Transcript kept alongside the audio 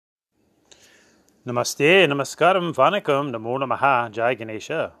Namaste, Namaskaram, Vanakkam, Namo Namaha, Jai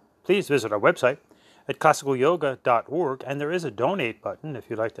Ganesha. Please visit our website at classicalyoga.org, and there is a donate button if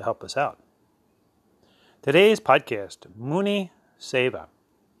you'd like to help us out. Today's podcast, Muni, Seva,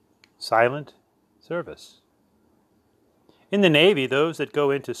 silent service. In the Navy, those that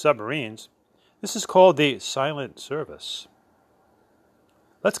go into submarines, this is called the silent service.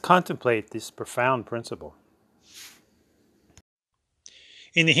 Let's contemplate this profound principle.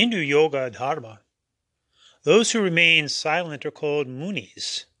 In the Hindu yoga dharma, those who remain silent are called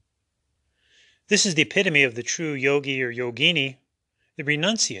Munis. This is the epitome of the true yogi or yogini, the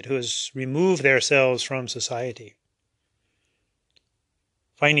renunciate who has removed themselves from society,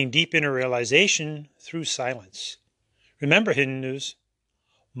 finding deep inner realization through silence. Remember, Hindus,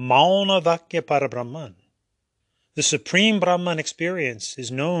 Mauna Vakya Parabrahman. The supreme Brahman experience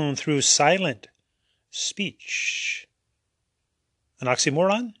is known through silent speech. An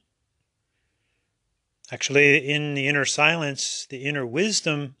oxymoron? Actually, in the inner silence, the inner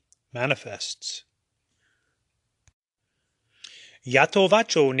wisdom manifests. Yato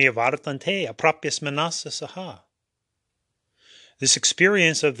vacho nivartante aprapyas manasa saha. This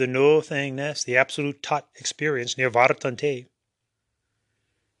experience of the no-thingness, the absolute tat experience, nivartante,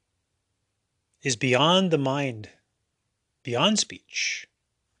 is beyond the mind, beyond speech.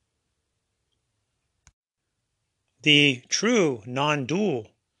 The true non-dual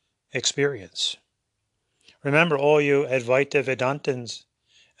experience. Remember, all you Advaita Vedantins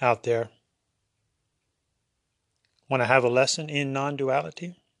out there, want to have a lesson in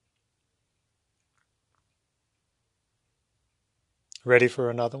non-duality? Ready for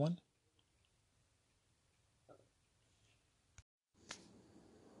another one?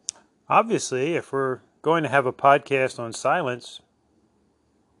 Obviously, if we're going to have a podcast on silence,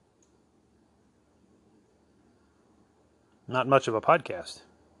 not much of a podcast.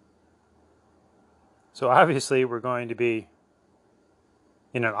 So obviously we're going to be,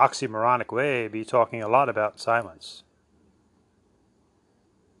 in an oxymoronic way, be talking a lot about silence.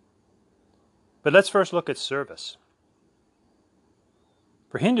 But let's first look at service.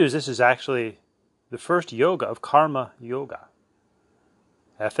 For Hindus, this is actually the first yoga of karma yoga.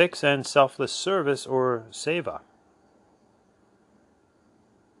 Ethics and selfless service, or seva.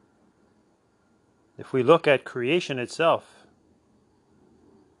 If we look at creation itself,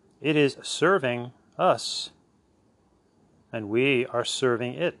 it is serving us, and we are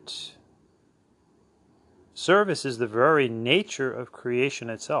serving it. Service is the very nature of creation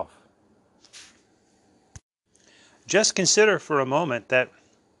itself. Just consider for a moment that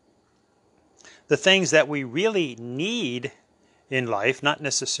the things that we really need in life, not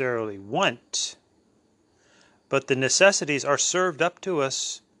necessarily want, but the necessities are served up to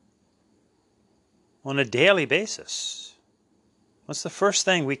us on a daily basis. What's the first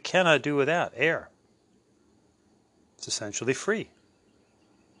thing we cannot do without? Air. It's essentially free.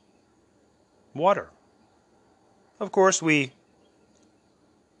 Water. Of course, we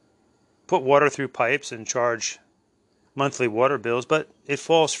put water through pipes and charge monthly water bills, but it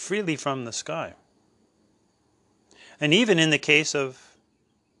falls freely from the sky. And even in the case of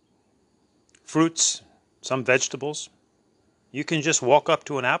fruits, some vegetables, you can just walk up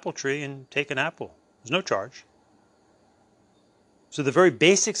to an apple tree and take an apple. There's no charge. So the very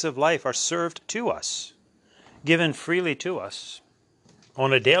basics of life are served to us, given freely to us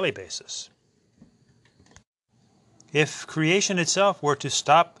on a daily basis. If creation itself were to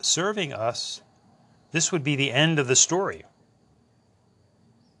stop serving us, this would be the end of the story.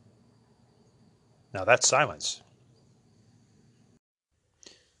 Now that's silence.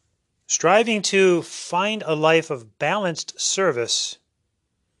 Striving to find a life of balanced service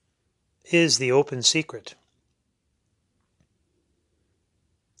is the open secret.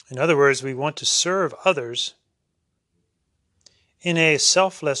 In other words, we want to serve others in a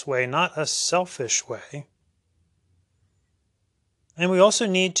selfless way, not a selfish way. And we also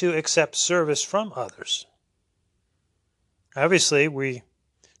need to accept service from others. Obviously, we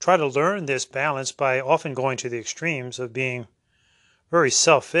try to learn this balance by often going to the extremes of being very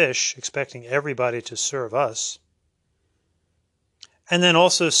selfish, expecting everybody to serve us, and then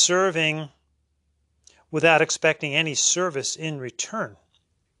also serving without expecting any service in return.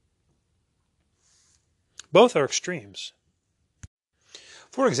 Both are extremes.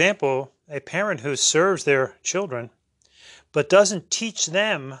 For example, a parent who serves their children but doesn't teach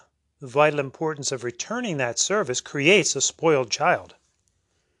them the vital importance of returning that service creates a spoiled child.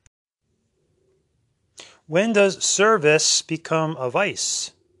 When does service become a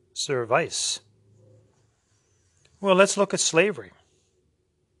vice? Service. Well, let's look at slavery.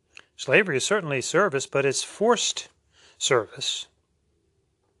 Slavery is certainly service, but it's forced service.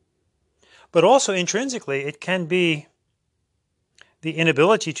 But also intrinsically, it can be the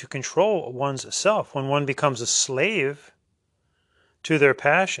inability to control one's self when one becomes a slave to their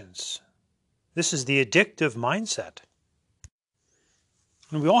passions. This is the addictive mindset.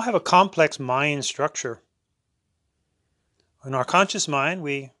 And we all have a complex mind structure. In our conscious mind,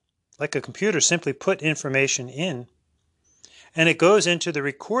 we, like a computer, simply put information in, and it goes into the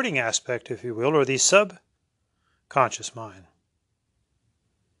recording aspect, if you will, or the subconscious mind.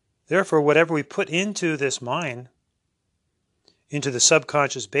 Therefore, whatever we put into this mind, into the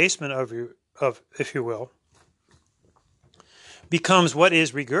subconscious basement of, if you will, becomes what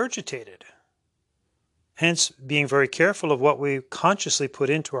is regurgitated. Hence, being very careful of what we consciously put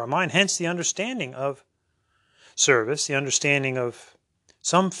into our mind. Hence, the understanding of service, the understanding of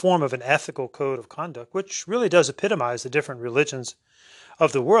some form of an ethical code of conduct, which really does epitomize the different religions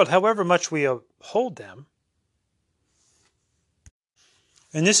of the world, however much we uphold them.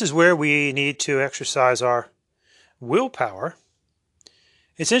 And this is where we need to exercise our willpower.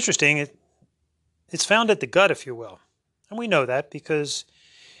 It's interesting, it's found at the gut, if you will. And we know that because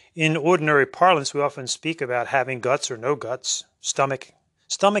in ordinary parlance, we often speak about having guts or no guts,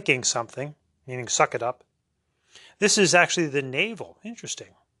 stomaching something, meaning suck it up. This is actually the navel. Interesting.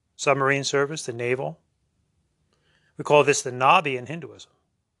 Submarine service, the navel. We call this the nabi in Hinduism.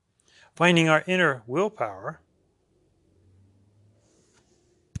 Finding our inner willpower,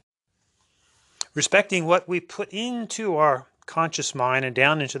 respecting what we put into our conscious mind and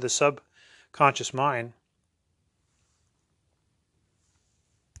down into the subconscious mind,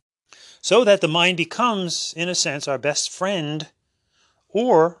 so that the mind becomes, in a sense, our best friend,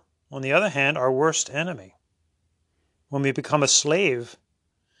 or, on the other hand, our worst enemy, when we become a slave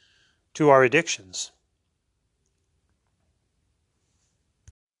to our addictions.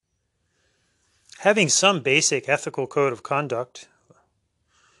 Having some basic ethical code of conduct,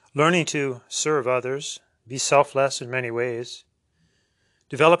 learning to serve others, be selfless in many ways,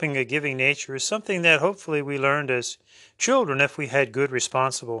 developing a giving nature is something that hopefully we learned as children if we had good,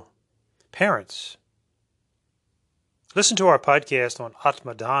 responsible parents. Listen to our podcast on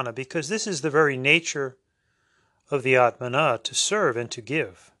Atmadana, because this is the very nature of the Atmana, to serve and to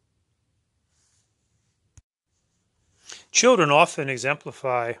give. Children often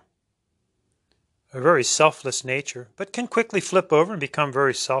exemplify a very selfless nature, but can quickly flip over and become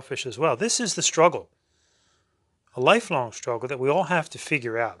very selfish as well. This is the struggle, a lifelong struggle that we all have to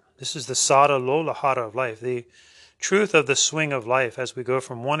figure out. This is the sada lolahara of life, the truth of the swing of life as we go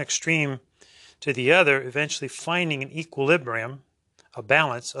from one extreme to the other, eventually finding an equilibrium, a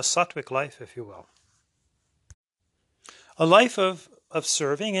balance, a sattvic life, if you will. A life of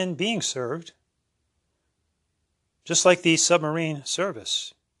serving and being served, just like the submarine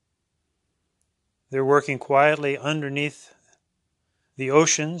service. They're working quietly underneath the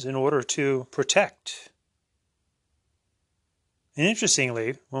oceans in order to protect. And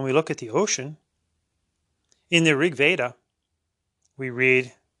interestingly, when we look at the ocean, in the Rig Veda, we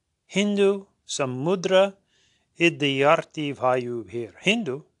read, Hindu samudra idyarti vayubhir.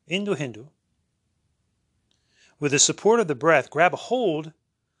 Hindu, with the support of the breath, grab a hold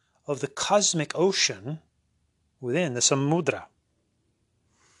of the cosmic ocean within the samudra.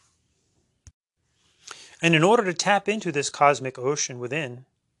 And in order to tap into this cosmic ocean within,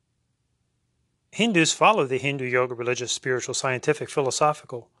 Hindus follow the Hindu yoga, religious, spiritual, scientific,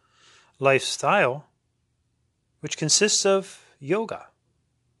 philosophical lifestyle, which consists of yoga.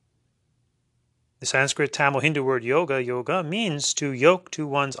 The Sanskrit, Tamil, Hindu word yoga means to yoke to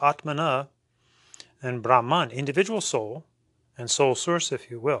one's Atmana and Brahman, individual soul and soul source,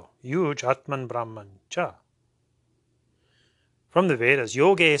 if you will. Yuj Atman Brahman Cha. From the Vedas,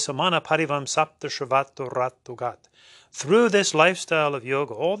 Yoge Samana Parivam Sapta Shavato Ratugat. Through this lifestyle of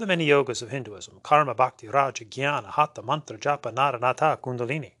yoga, all the many yogas of Hinduism, Karma, Bhakti, Raja, Jnana, Hatha, Mantra, Japa, Naranatha,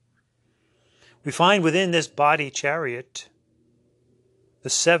 Kundalini, we find within this body chariot the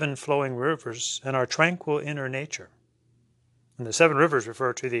 7 flowing rivers and our tranquil inner nature. And the 7 rivers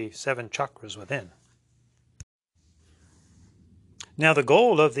refer to the 7 chakras within. Now the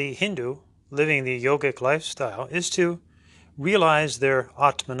goal of the Hindu living the yogic lifestyle is to realize their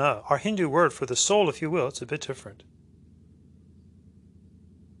Atmana. Our Hindu word for the soul, if you will, it's a bit different.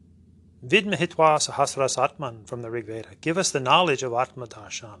 Vidmahitva sahasras atman from the Rig Veda. Give us the knowledge of Atma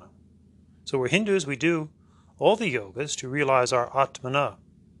Darshana. So we're Hindus, we do all the yogas to realize our Atmana,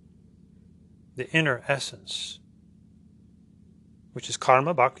 the inner essence, which is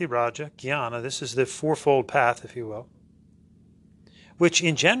Karma, Bhakti, Raja, Jnana. This is the fourfold path, if you will, which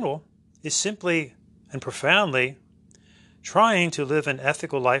in general is simply and profoundly trying to live an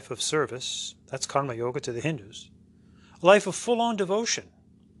ethical life of service. That's Karma Yoga to the Hindus. A life of full-on devotion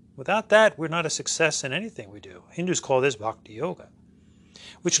Without that, we're not a success in anything we do. Hindus call this Bhakti Yoga,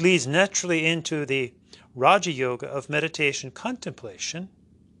 which leads naturally into the Raja Yoga of meditation contemplation,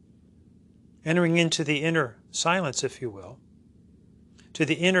 entering into the inner silence, if you will, to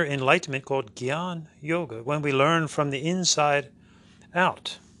the inner enlightenment called Gyan Yoga, when we learn from the inside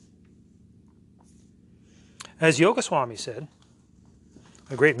out. As Yogaswami said,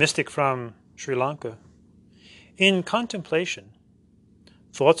 a great mystic from Sri Lanka, in contemplation,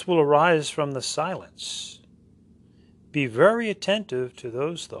 thoughts will arise from the silence. Be very attentive to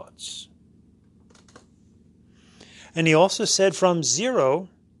those thoughts. And he also said from zero,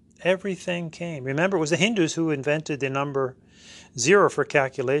 everything came. Remember, it was the Hindus who invented the number zero for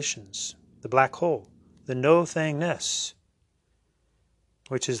calculations, the black hole, the no-thingness,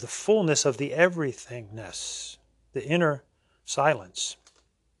 which is the fullness of the everythingness, the inner silence.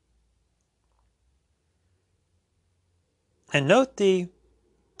 And note the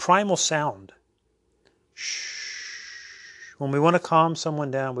primal sound. Shh. When we want to calm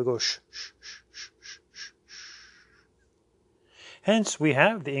someone down, we go shh, shh, shh, shh, shh, shh. Hence, we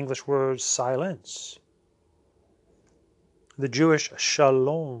have the English word silence. The Jewish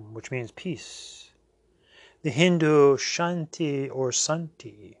shalom, which means peace. The Hindu shanti or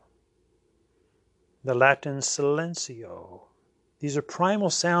santi. The Latin silencio. These are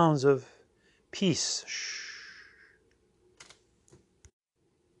primal sounds of peace. Shh.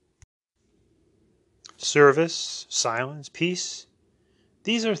 Service, silence, peace.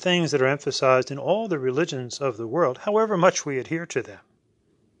 These are things that are emphasized in all the religions of the world, however much we adhere to them.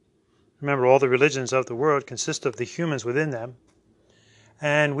 Remember, all the religions of the world consist of the humans within them,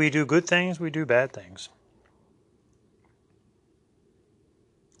 and we do good things, we do bad things.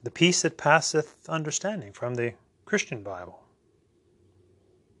 The peace that passeth understanding from the Christian Bible.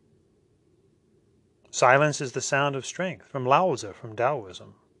 Silence is the sound of strength from Lao Tzu, from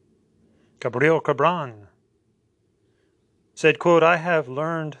Taoism. Gabriel Cabran said, quote, I have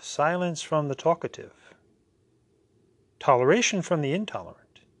learned silence from the talkative, toleration from the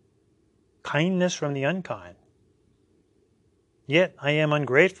intolerant, kindness from the unkind. Yet I am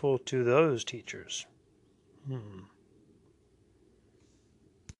ungrateful to those teachers.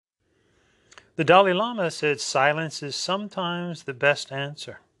 The Dalai Lama said silence is sometimes the best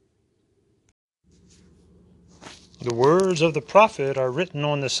answer. The words of the prophet are written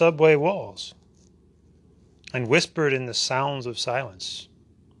on the subway walls and whispered in the sounds of silence.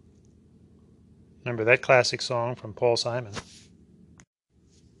 Remember that classic song from Paul Simon.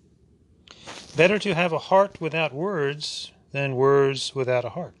 Better to have a heart without words than words without a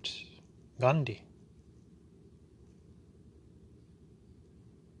heart. Gandhi.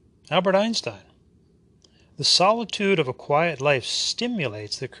 Albert Einstein. The solitude of a quiet life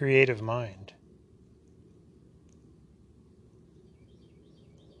stimulates the creative mind.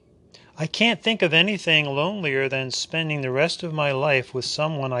 I can't think of anything lonelier than spending the rest of my life with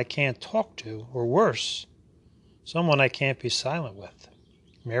someone I can't talk to, or worse, someone I can't be silent with.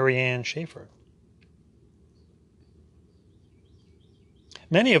 Mary Ann Schaefer.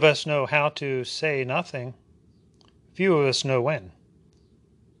 Many of us know how to say nothing. Few of us know when.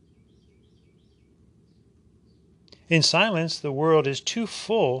 In silence, the world is too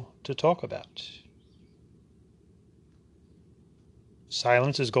full to talk about.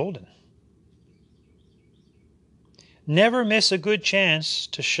 Silence is golden. Never miss a good chance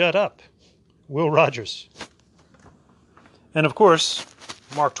to shut up. Will Rogers. And of course,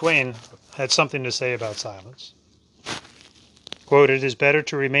 Mark Twain had something to say about silence. Quote, it is better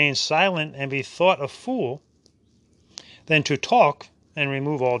to remain silent and be thought a fool than to talk and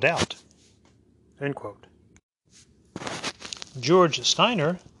remove all doubt. End quote. George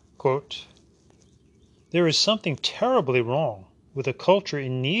Steiner, quote, there is something terribly wrong with a culture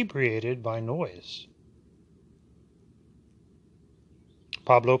inebriated by noise.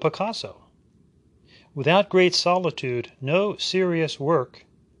 Pablo Picasso, without great solitude, no serious work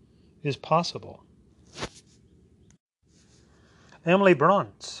is possible. Emily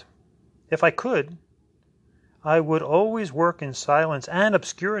Bront, if I could, I would always work in silence and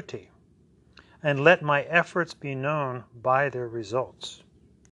obscurity and let my efforts be known by their results.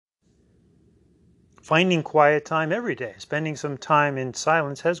 Finding quiet time every day, spending some time in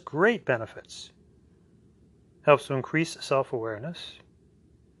silence has great benefits. Helps to increase self-awareness.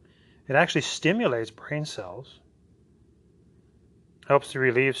 It actually stimulates brain cells. Helps to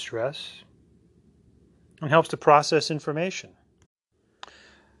relieve stress. And helps to process information.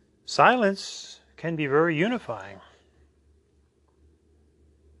 Silence can be very unifying.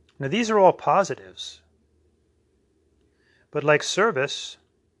 Now, these are all positives. But like service,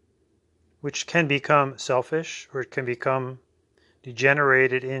 which can become selfish or it can become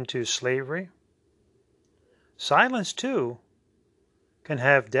degenerated into slavery. Silence, too, can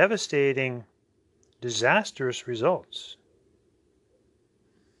have devastating, disastrous results.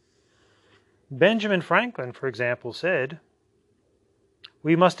 Benjamin Franklin, for example, said,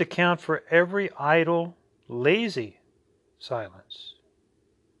 "We must account for every idle, lazy silence.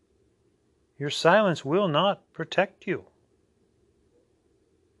 Your silence will not protect you."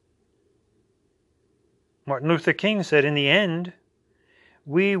 Martin Luther King said, "In the end,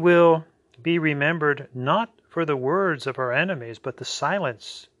 we will be remembered not for the words of our enemies, but the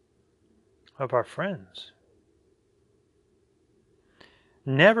silence of our friends."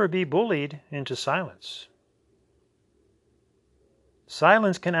 Never be bullied into silence.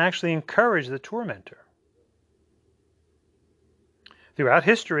 Silence can actually encourage the tormentor. Throughout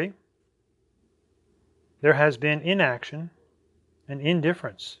history, there has been inaction and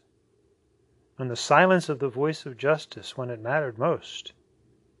indifference, and the silence of the voice of justice when it mattered most,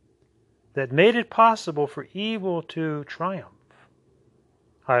 that made it possible for evil to triumph.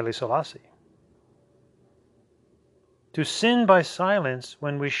 Haile Selassie. To sin by silence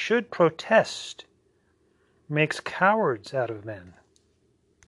when we should protest makes cowards out of men.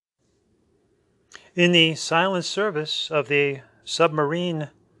 In the silent service of the submarine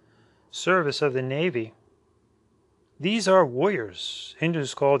service of the Navy, these are warriors.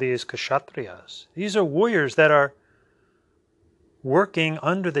 Hindus call these kshatriyas. These are warriors that are working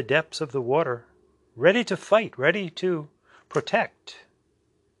under the depths of the water, ready to fight, ready to protect.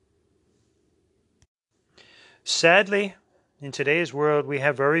 Sadly, in today's world, we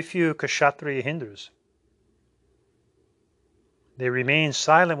have very few kshatriya Hindus. They remain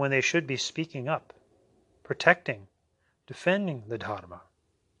silent when they should be speaking up, protecting, defending the Dharma,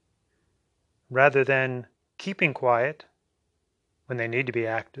 rather than keeping quiet when they need to be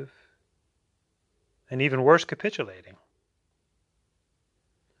active, and even worse, capitulating.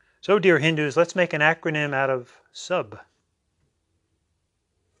 So, dear Hindus, let's make an acronym out of SUB.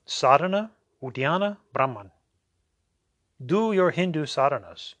 Sadhana, Udhyana, Brahman. Do your Hindu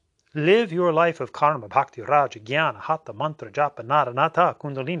sadhanas. Live your life of karma, bhakti, raja, jnana, hatha, mantra, japa, nada, nata,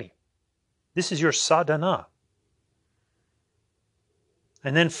 kundalini. This is your sadhana.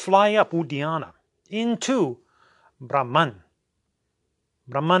 And then fly up, Udhyana, into Brahman.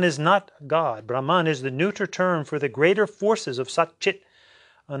 Brahman is not God. Brahman is the neuter term for the greater forces of Sat Chit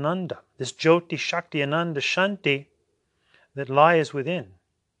Ananda, this Jyoti Shakti Ananda Shanti that lies within,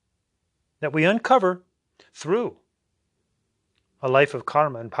 that we uncover through a life of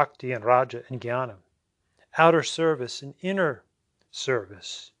karma and bhakti and raja and jnana, outer service and inner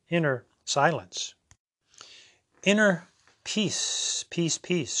service, inner silence, inner peace, peace,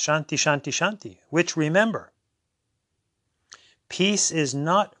 peace, shanti, shanti, shanti, which, remember, peace is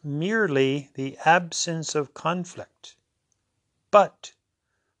not merely the absence of conflict, but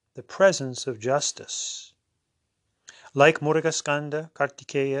the presence of justice. Like Murugaskanda,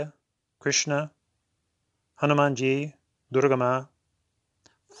 Kartikeya, Krishna, Hanumanji, Durga Ma,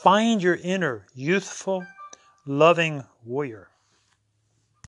 find your inner, youthful, loving warrior.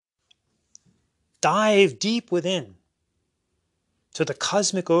 Dive deep within to the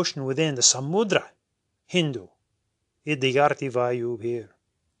cosmic ocean within, the Samudra Hindu, Idyarti Vayu Bhir.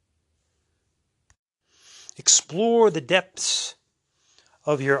 Explore the depths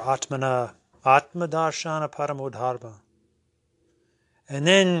of your Atmana, Atma Darshana Paramodharma, and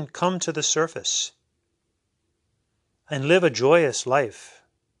then come to the surface and live a joyous life,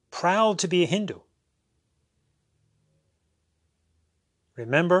 proud to be a Hindu.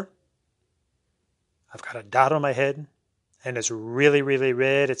 Remember, I've got a dot on my head, and it's really, really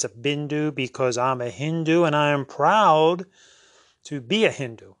red. It's a bindu because I'm a Hindu, and I am proud to be a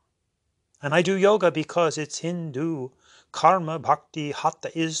Hindu. And I do yoga because it's Hindu. Karma, bhakti,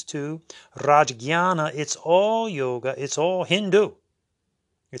 hatha is too. Rajjnana, it's all yoga. It's all Hindu.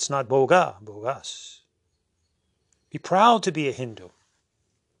 It's not bogas. Be proud to be a Hindu.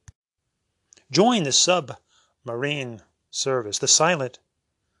 Join the submarine service, the silent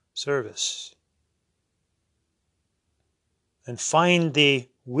service, and find the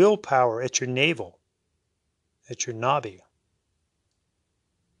willpower at your navel, at your nabi,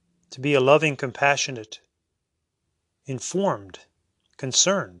 to be a loving, compassionate, informed,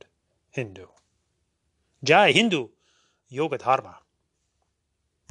 concerned Hindu. Jai Hindu Yoga Dharma.